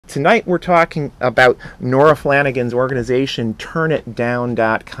Tonight we're talking about Nora Flanagan's organization,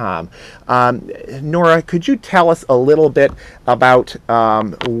 TurnItDown.com. Nora, could you tell us a little bit about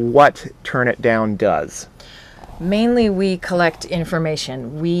what Turn It Down does? Mainly we collect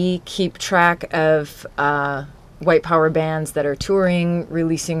information. We keep track of white power bands that are touring,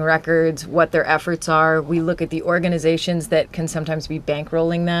 releasing records, what their efforts are. We look at the organizations that can sometimes be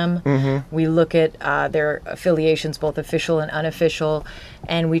bankrolling them. We look at their affiliations, both official and unofficial,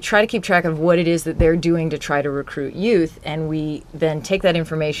 and we try to keep track of what it is that they're doing to try to recruit youth, and we then take that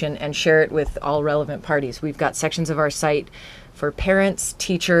information and share it with all relevant parties. We've got sections of our site for parents,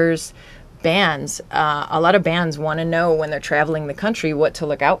 teachers, bands. A lot of bands want to know when they're traveling the country what to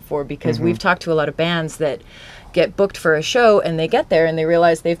look out for, because we've talked to a lot of bands that get booked for a show and they get there and they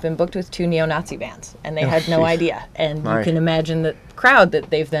realize they've been booked with 2 neo-Nazi bands and they had no idea. And you can imagine the crowd that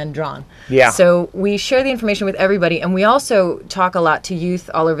they've then drawn. Yeah. So we share the information with everybody, and we also talk a lot to youth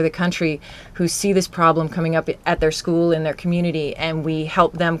all over the country who see this problem coming up at their school, in their community, and we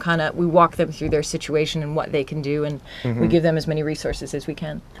help them we walk them through their situation and what they can do, and we give them as many resources as we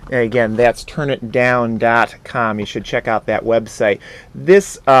can. Again, that's TurnItDown.com. You should check out that website.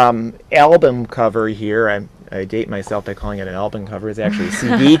 This album cover here, I date myself by calling it an album cover. It's actually a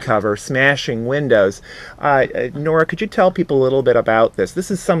CD cover, Smashing Windows. Nora, could you tell people a little bit about this? This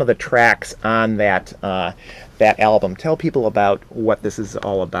is some of the tracks on that album. Tell people about what this is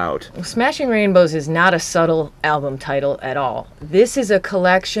all about. Smashing Rainbows is not a subtle album title at all. This is a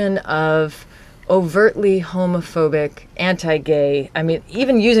collection of overtly homophobic, anti-gay. I mean,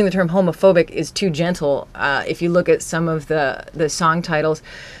 even using the term homophobic is too gentle. If you look at some of the song titles,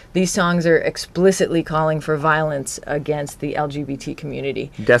 these songs are explicitly calling for violence against the LGBT community.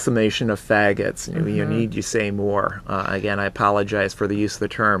 Decimation of faggots. You need to say more. Again, I apologize for the use of the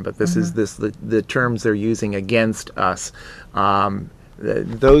term, but this is the terms they're using against us.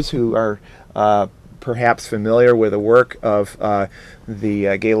 Those who are perhaps familiar with the work of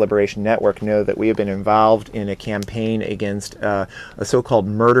the Gay Liberation Network know that we have been involved in a campaign against a so-called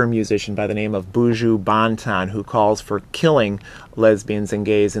murder musician by the name of Buju Banton, who calls for killing lesbians and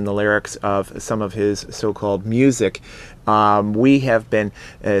gays in the lyrics of some of his so-called music. We have been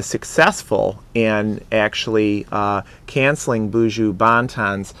successful in actually canceling Buju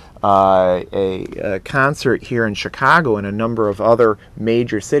Banton's a concert here in Chicago and a number of other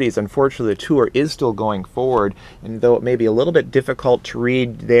major cities. Unfortunately, the tour is still going forward, and though it may be a little bit difficult to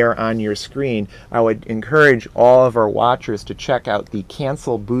read there on your screen, I would encourage all of our watchers to check out the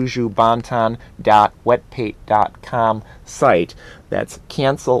cancelbujubanton.wetpaint.com site. That's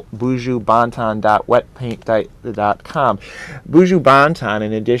cancelbujubanton.wetpaint.com. Buju Banton,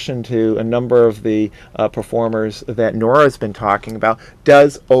 in addition to a number of the performers that Nora's been talking about,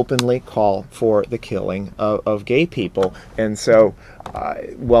 does openly call for the killing of gay people. And so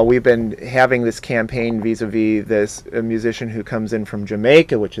while we've been having this campaign vis-a-vis this musician who comes in from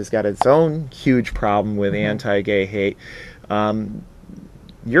Jamaica, which has got its own huge problem with anti-gay hate,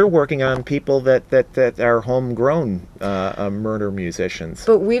 you're working on people that are homegrown murder musicians.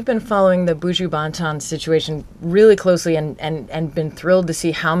 But we've been following the Buju Banton situation really closely and been thrilled to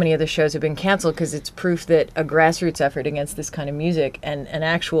see how many of the shows have been canceled, because it's proof that a grassroots effort against this kind of music and an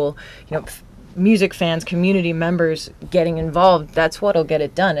actual, music fans, community members getting involved, that's what'll get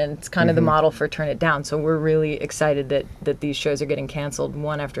it done. And it's kind of the model for Turn It Down. So we're really excited that these shows are getting canceled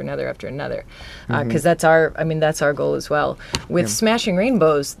one after another, because that's our goal as well. With Smashing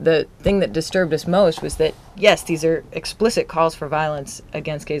Rainbows, the thing that disturbed us most was that, yes, these are explicit calls for violence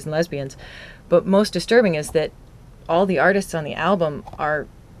against gays and lesbians, but most disturbing is that all the artists on the album are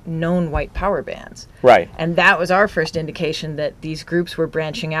known white power bands. Right. And that was our first indication that these groups were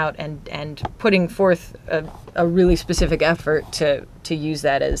branching out and putting forth a really specific effort to use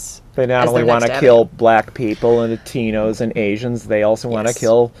that as they not only want to kill black people and Latinos and Asians, they also want to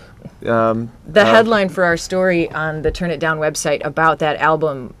kill the headline for our story on the Turn It Down website about that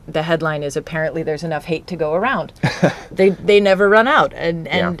album, the headline is "Apparently There's Enough Hate to Go Around." They never run out,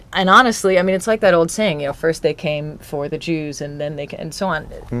 and honestly, I mean, it's like that old saying, first they came for the Jews and then and so on.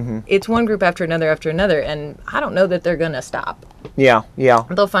 It's one group after another, and I don't know that they're gonna stop. Yeah.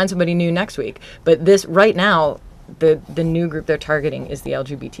 They'll find somebody new next week, but this right now, the new group they're targeting is the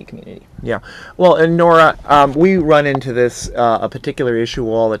LGBT community. Yeah. Well, and Nora, we run into this a particular issue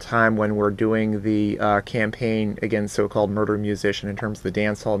all the time when we're doing the campaign against so-called murder musician in terms of the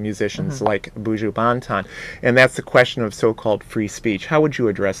dancehall musicians like Buju Banton, and that's the question of so-called free speech. How would you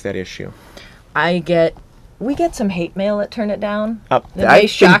address that issue? We get some hate mail at Turn It Down. We've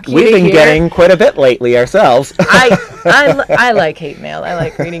been getting quite a bit lately ourselves. I like hate mail. I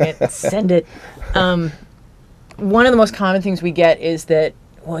like reading it. Send it. One of the most common things we get is that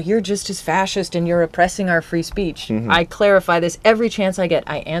well, you're just as fascist and you're oppressing our free speech. I clarify this every chance I get.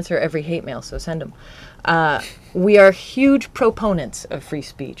 I answer every hate mail, so send them. We are huge proponents of free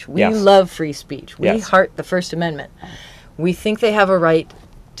speech. We love free speech. We heart the First Amendment. We think they have a right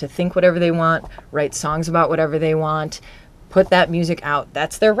to think whatever they want, write songs about whatever they want, put that music out.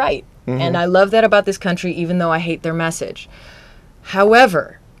 That's their right. And I love that about this country, even though I hate their message.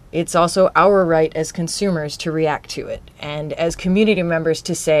 However, it's also our right as consumers to react to it, and as community members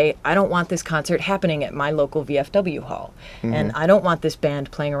to say, I don't want this concert happening at my local VFW hall, and I don't want this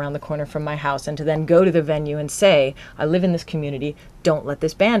band playing around the corner from my house, and to then go to the venue and say, I live in this community, don't let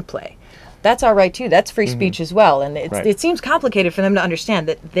this band play. That's our right too. That's free speech as well, and it seems complicated for them to understand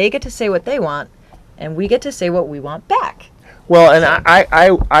that they get to say what they want, and we get to say what we want back. Well, and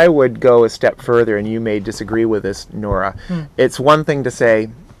I would go a step further, and you may disagree with this, Nora. It's one thing to say,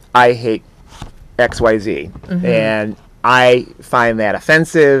 I hate XYZ, and I find that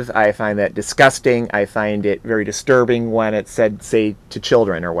offensive, I find that disgusting, I find it very disturbing when it's said, say, to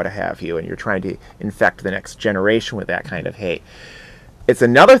children or what have you, and you're trying to infect the next generation with that kind of hate. It's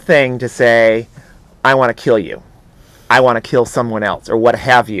another thing to say, I want to kill you, I want to kill someone else, or what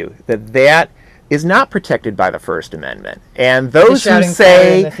have you, that is not protected by the First Amendment. And those who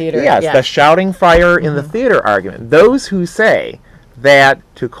say, the shouting fire in the theater argument, those who say that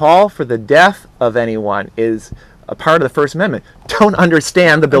to call for the death of anyone is a part of the First Amendment don't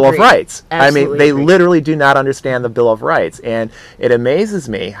understand the Bill of Rights. Absolutely. I mean, they literally do not understand the Bill of Rights. And it amazes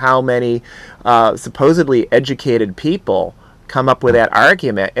me how many supposedly educated people come up with that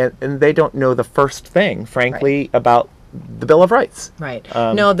argument, and they don't know the first thing, frankly, about the Bill of Rights. Right.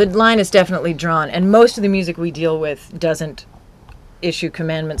 No, the line is definitely drawn, and most of the music we deal with doesn't issue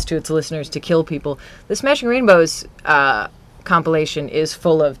commandments to its listeners to kill people. The Smashing Rainbows compilation is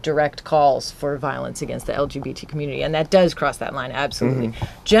full of direct calls for violence against the LGBT community, and that does cross that line, absolutely.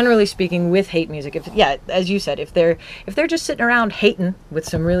 Generally speaking, with hate music, as you said, if they're just sitting around hating with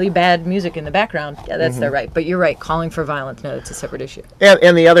some really bad music in the background, that's their right. But you're right, calling for violence, no, it's a separate issue.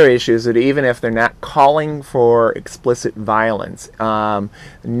 And the other issue is that even if they're not calling for explicit violence,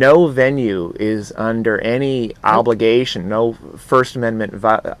 no venue is under any obligation, no First Amendment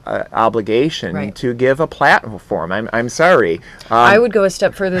obligation to give a platform. I'm sorry. I would go a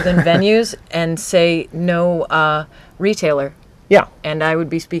step further than venues and say no retailer. Yeah. And I would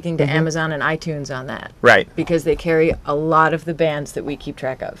be speaking to Amazon and iTunes on that. Right. Because they carry a lot of the bands that we keep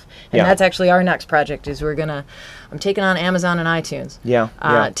track of. And that's actually our next project is I'm taking on Amazon and iTunes.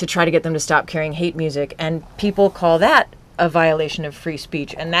 To try to get them to stop carrying hate music. And people call that a violation of free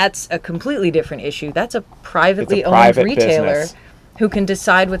speech. And that's a completely different issue. That's a privately owned retailer who can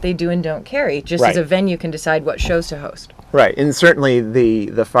decide what they do and don't carry, just as a venue can decide what shows to host. Right, and certainly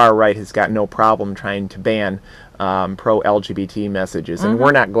the far right has got no problem trying to ban pro-LGBT messages, and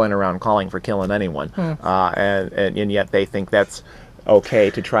we're not going around calling for killing anyone, and yet they think that's okay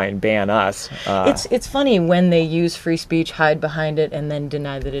to try and ban us. It's funny when they use free speech, hide behind it, and then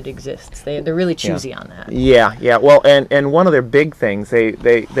deny that it exists. They're really choosy on that. Yeah. Well, and one of their big things,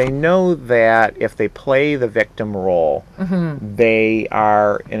 they know that if they play the victim role, they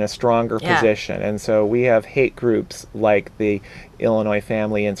are in a stronger position. And so we have hate groups like the Illinois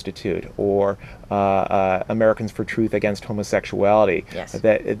Family Institute or Americans for Truth Against Homosexuality.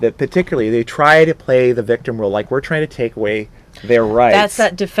 That particularly they try to play the victim role, like we're trying to take away their rights. That's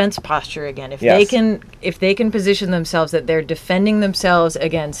that defense posture again. If they can position themselves that they're defending themselves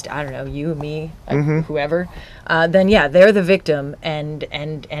against, I don't know, you, me, whoever, then they're the victim, and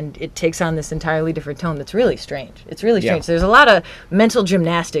it takes on this entirely different tone that's really strange. It's really strange. There's a lot of mental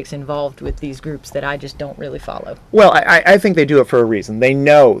gymnastics involved with these groups that I just don't really follow. Well, I think they do it for a reason. They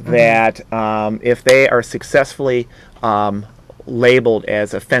know that if they are successfully labeled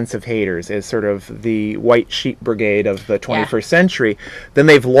as offensive haters, as sort of the white sheep brigade of the 21st century, then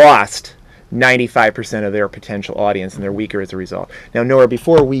they've lost 95% of their potential audience, and they're weaker as a result. Now, Nora,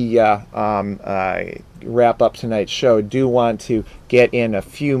 before we wrap up tonight's show, do want to get in a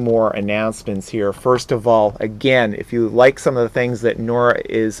few more announcements here. First of all, again, if you like some of the things that Nora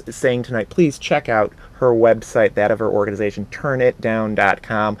is saying tonight, please check out her website, that of her organization,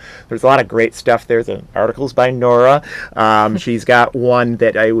 turnitdown.com. There's a lot of great stuff there. There's articles by Nora. She's got one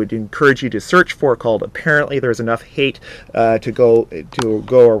that I would encourage you to search for called Apparently There's Enough Hate to Go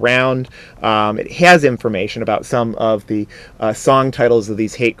Around. It has information about some of the song titles of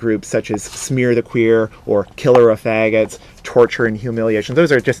these hate groups, such as Smear the Queer or Killer of Faggots, Torture and Humiliation.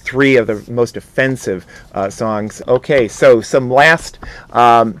 Those are just three of the most offensive songs. Okay, so some last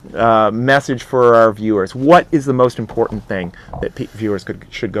message for our viewers. What is the most important thing that viewers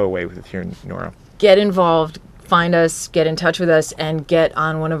should go away with here, Nora? Get involved. find us, get in touch with us, and get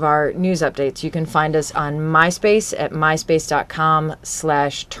on one of our news updates. You can find us on MySpace at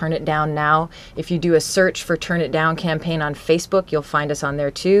myspace.com/turnitdownnow. If you do a search for Turn It Down campaign on Facebook, you'll find us on there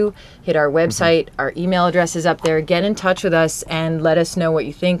too. Hit our website. Our email address is up there. Get in touch with us and let us know what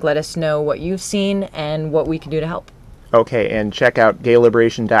you think. Let us know what you've seen and what we can do to help. Okay, and check out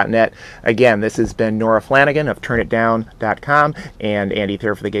gayliberation.net. Again, this has been Nora Flanagan of turnitdown.com and Andy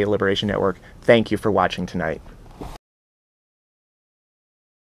Thayer for the Gay Liberation Network. Thank you for watching tonight.